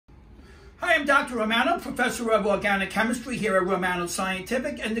Hi, I'm Dr. Romano, Professor of Organic Chemistry here at Romano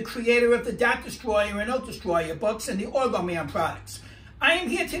Scientific and the creator of the DAT Destroyer and OAT Destroyer books and the Orgoman products. I am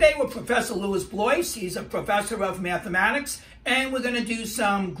here today with Professor Blois. He's a professor of mathematics, and we're going to do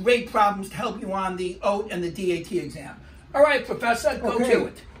some great problems to help you on the OAT and the DAT exam. All right, Professor, go to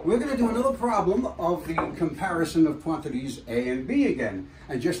it. We're going to do another problem of the comparison of quantities A and B again.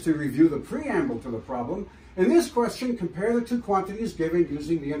 And just to review the preamble to the problem, in this question, compare the two quantities given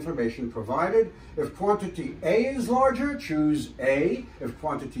using the information provided. If quantity A is larger, choose A. If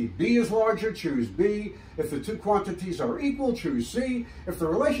quantity B is larger, choose B. If the two quantities are equal, choose C. If the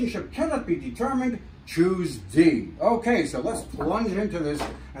relationship cannot be determined, choose D. Okay, so let's plunge into this,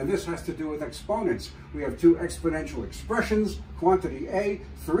 and this has to do with exponents. We have two exponential expressions. Quantity A,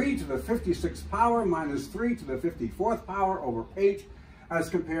 3 to the 56th power minus 3 to the 54th power over 8, as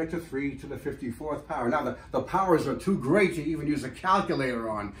compared to 3 to the 54th power. Now, the powers are too great to even use a calculator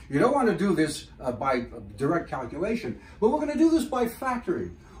on. You don't want to do this by direct calculation, but we're going to do this by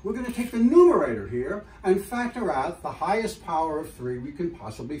factoring. We're going to take the numerator here and factor out the highest power of 3 we can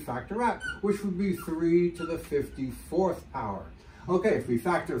possibly factor out, which would be 3 to the 54th power. Okay, if we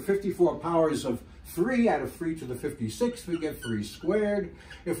factor 54 powers of 3 out of 3 to the 56th, we get 3 squared.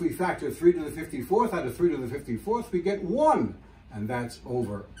 If we factor 3 to the 54th out of 3 to the 54th, we get 1. And that's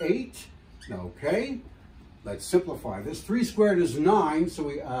over 8. Okay, let's simplify this. 3 squared is 9, so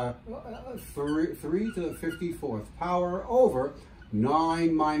we 3 to the 54th power over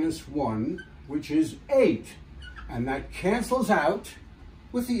 9 minus 1, which is 8. And that cancels out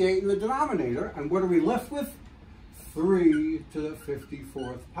with the 8 in the denominator. And what are we left with? 3 to the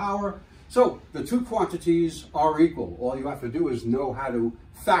 54th power. So the two quantities are equal. All you have to do is know how to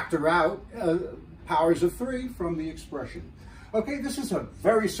factor out powers of 3 from the expression. Okay, this is a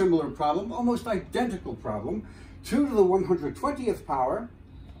very similar problem, almost identical problem. 2 to the 120th power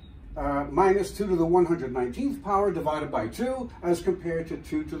minus 2 to the 119th power divided by 2 as compared to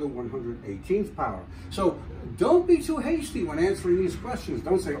 2 to the 118th power. So don't be too hasty when answering these questions.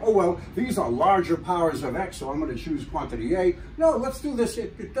 Don't say, oh, well, these are larger powers of X, so I'm going to choose quantity A. No, let's do this.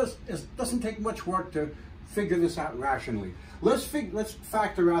 It doesn't take much work to figure this out rationally. Let's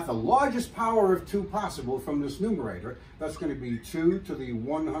factor out the largest power of 2 possible from this numerator. That's going to be 2 to the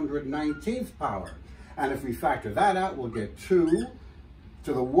 119th power. And if we factor that out, we'll get 2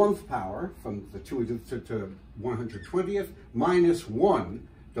 to the 1th power from the 2 to 120th minus 1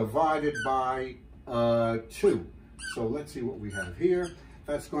 divided by 2. So let's see what we have here.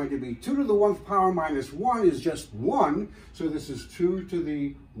 That's going to be 2 to the 1th power minus 1 is just 1. So this is 2 to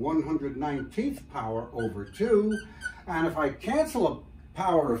the 119th power over 2. And if I cancel a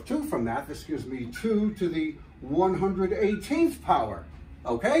power of 2 from that, this gives me 2 to the 118th power.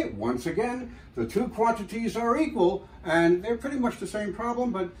 Okay, once again, the two quantities are equal, and they're pretty much the same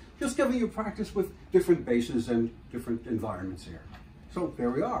problem, but just giving you practice with different bases and different environments here. So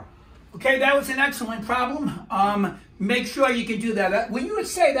there we are. Okay, that was an excellent problem. Make sure you can do that. When you would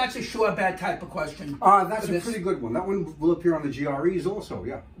say that's a sure bet type of question. That's a pretty good one. That one will appear on the GREs also,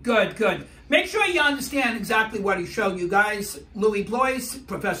 yeah. Good, good. Make sure you understand exactly what he showed you guys.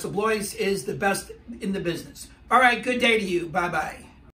 Professor Blois is the best in the business. All right, good day to you. Bye-bye.